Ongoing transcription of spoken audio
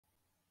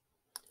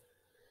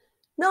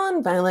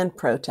Nonviolent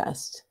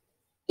protest.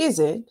 Is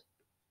it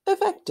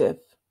effective?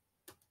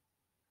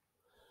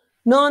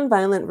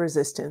 Nonviolent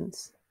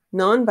resistance.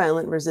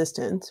 Nonviolent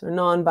resistance, or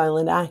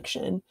nonviolent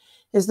action,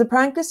 is the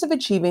practice of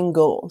achieving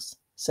goals,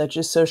 such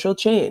as social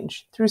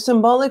change, through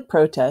symbolic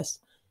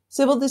protest,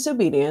 civil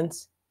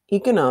disobedience,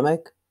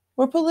 economic,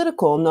 or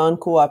political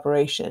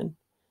non-cooperation,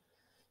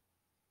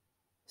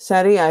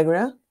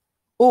 satyagraha,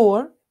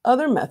 or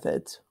other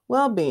methods,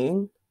 while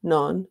being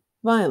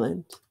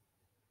non-violent.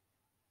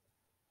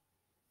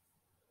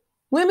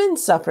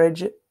 Women's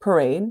Suffrage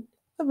Parade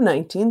of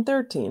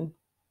 1913.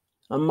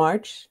 On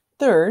March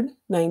 3,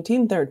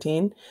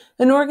 1913,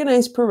 an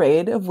organized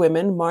parade of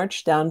women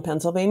marched down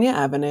Pennsylvania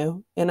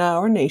Avenue in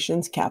our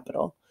nation's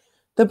capital.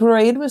 The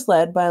parade was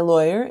led by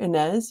lawyer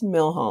Inez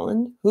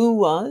Milholland, who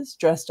was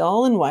dressed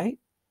all in white,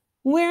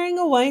 wearing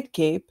a white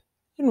cape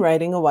and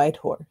riding a white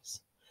horse.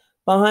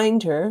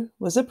 Behind her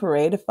was a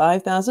parade of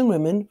 5,000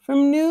 women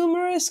from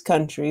numerous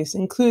countries,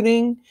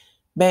 including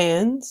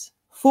bands,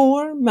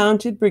 4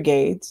 mounted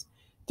brigades,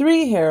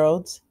 3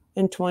 heralds,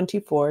 and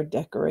 24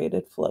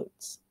 decorated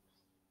floats.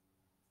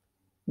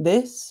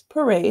 This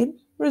parade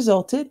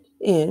resulted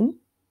in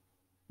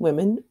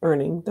women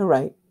earning the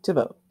right to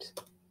vote.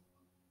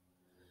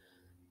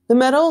 The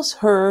medals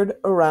heard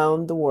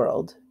around the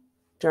world.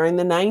 During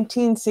the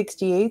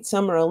 1968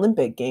 Summer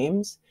Olympic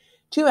Games,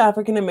 2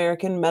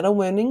 African-American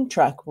medal-winning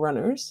track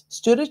runners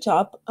stood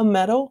atop a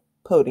medal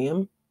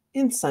podium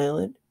in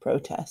silent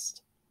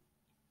protest.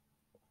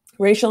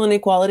 Racial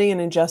inequality and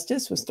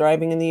injustice was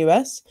thriving in the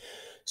U.S.,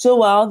 so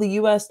while the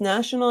U.S.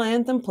 national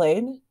anthem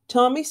played,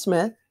 Tommie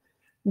Smith,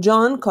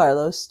 John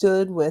Carlos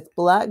stood with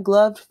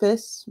black-gloved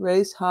fists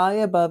raised high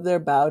above their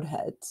bowed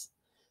heads.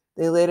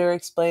 They later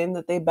explained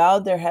that they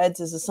bowed their heads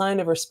as a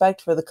sign of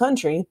respect for the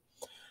country.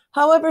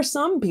 However,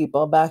 some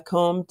people back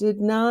home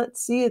did not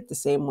see it the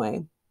same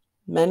way.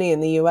 Many in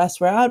the U.S.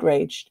 were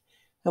outraged,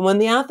 and when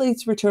the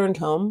athletes returned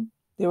home,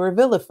 they were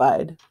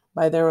vilified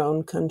by their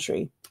own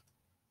country.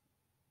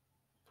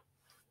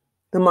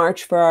 The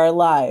March for Our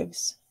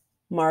Lives,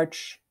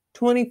 March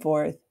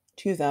 24th,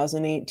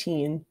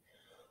 2018.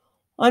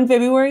 On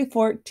February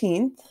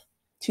 14th,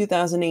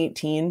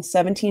 2018,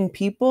 17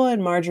 people at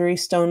Marjory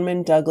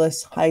Stoneman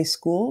Douglas High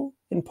School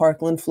in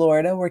Parkland,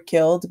 Florida, were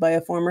killed by a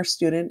former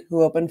student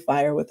who opened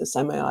fire with a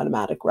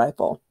semi-automatic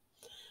rifle.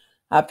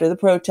 After the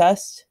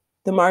protest,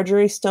 the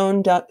Marjory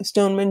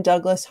Stoneman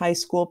Douglas High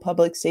School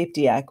Public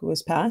Safety Act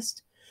was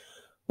passed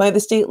by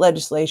the state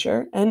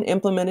legislature and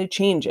implemented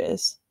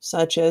changes,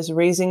 such as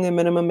raising the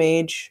minimum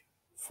age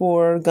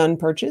for gun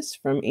purchase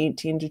from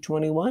 18 to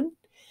 21,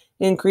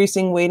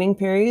 increasing waiting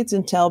periods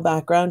until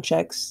background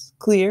checks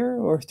clear,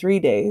 or 3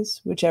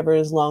 days, whichever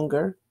is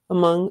longer,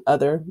 among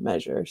other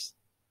measures.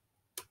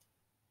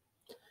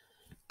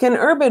 Can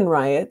urban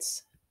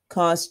riots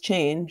cause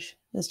change?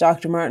 As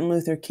Dr. Martin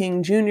Luther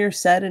King Jr.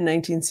 said in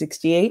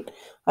 1968,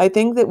 I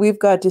think that we've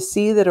got to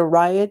see that a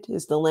riot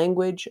is the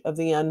language of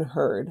the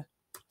unheard.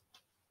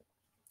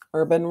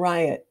 Urban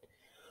riot.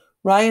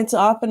 Riots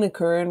often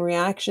occur in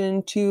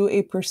reaction to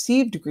a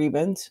perceived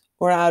grievance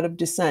or out of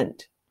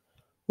dissent.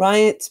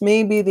 Riots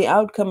may be the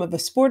outcome of a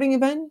sporting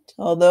event,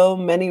 although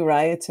many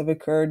riots have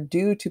occurred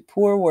due to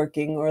poor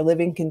working or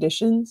living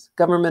conditions,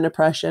 government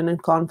oppression,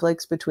 and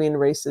conflicts between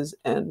races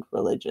and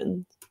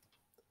religions.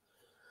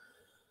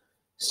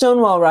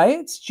 Stonewall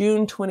Riots,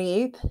 June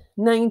 28,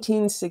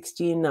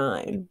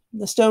 1969.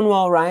 The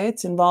Stonewall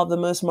Riots involved the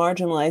most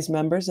marginalized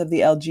members of the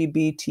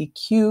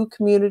LGBTQ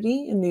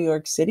community in New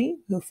York City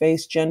who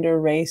faced gender,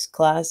 race,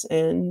 class,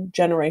 and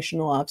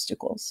generational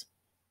obstacles.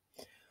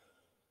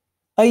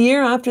 A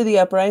year after the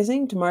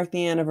uprising, to mark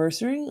the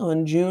anniversary,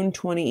 on June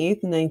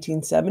 28,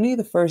 1970,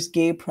 the first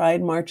gay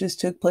pride marches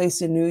took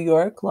place in New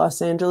York,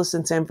 Los Angeles,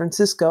 and San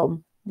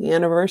Francisco. The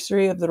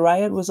anniversary of the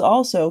riot was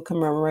also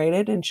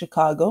commemorated in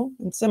Chicago,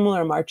 and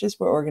similar marches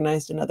were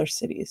organized in other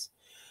cities.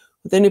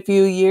 Within a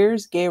few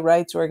years, gay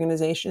rights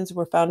organizations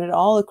were founded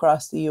all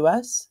across the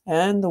U.S.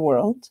 and the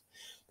world.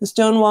 The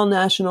Stonewall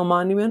National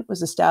Monument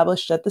was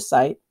established at the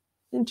site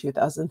in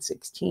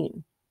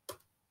 2016.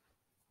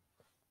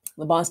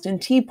 The Boston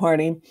Tea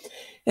Party.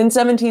 In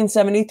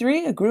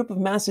 1773, a group of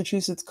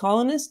Massachusetts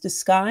colonists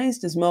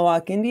disguised as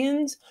Mohawk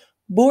Indians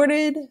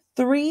boarded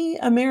 3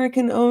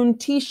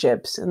 American-owned tea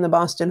ships in the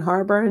Boston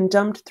Harbor and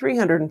dumped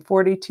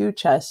 342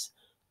 chests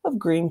of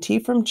green tea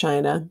from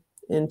China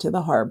into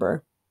the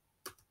harbor.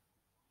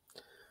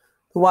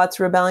 The Watts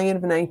Rebellion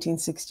of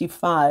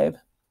 1965.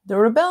 The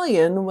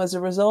rebellion was a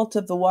result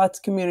of the Watts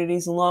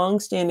community's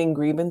long-standing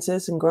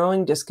grievances and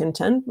growing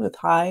discontent with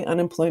high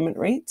unemployment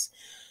rates,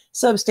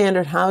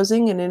 substandard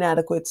housing, and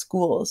inadequate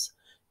schools.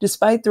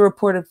 Despite the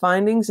reported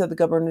findings of the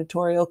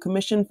gubernatorial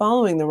commission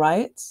following the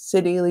riots,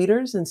 city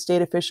leaders and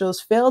state officials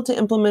failed to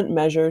implement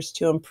measures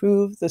to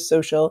improve the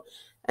social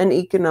and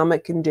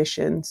economic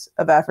conditions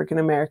of African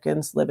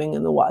Americans living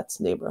in the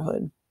Watts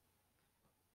neighborhood.